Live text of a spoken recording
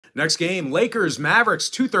Next game, Lakers, Mavericks,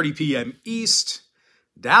 2:30 p.m. East.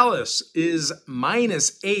 Dallas is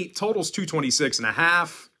 -8, totals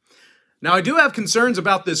 226.5. Now, I do have concerns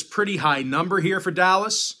about this pretty high number here for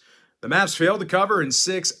Dallas. The Mavs failed to cover in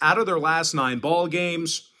 6 out of their last 9 ball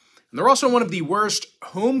games, and they're also one of the worst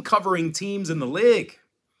home covering teams in the league.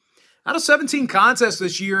 Out of 17 contests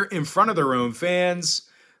this year in front of their own fans,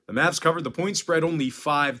 the Mavs covered the point spread only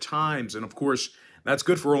 5 times, and of course, that's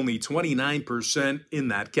good for only 29% in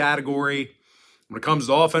that category. When it comes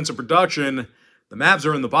to offensive production, the Mavs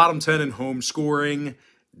are in the bottom 10 in home scoring,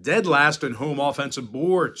 dead last in home offensive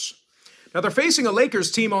boards. Now, they're facing a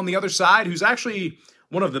Lakers team on the other side who's actually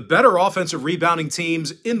one of the better offensive rebounding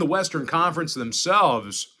teams in the Western Conference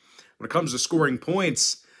themselves. When it comes to scoring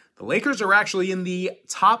points, the Lakers are actually in the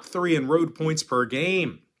top 3 in road points per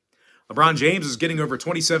game. LeBron James is getting over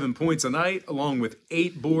 27 points a night, along with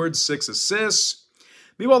 8 boards, 6 assists.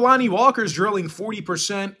 Meanwhile, Lonnie Walker's drilling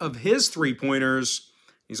 40% of his three-pointers.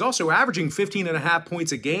 He's also averaging 15.5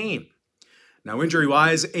 points a game. Now,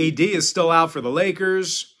 injury-wise, AD is still out for the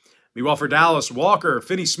Lakers. Meanwhile, for Dallas, Walker,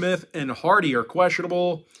 Finney-Smith, and Hardy are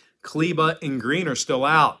questionable. Kleba and Green are still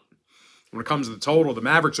out. When it comes to the total, the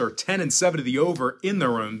Mavericks are 10-7 to the over in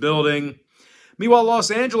their own building. Meanwhile, Los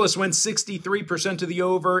Angeles went 63% to the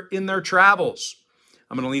over in their travels.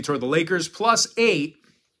 I'm going to lean toward the Lakers +8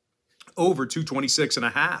 over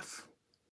 226.5.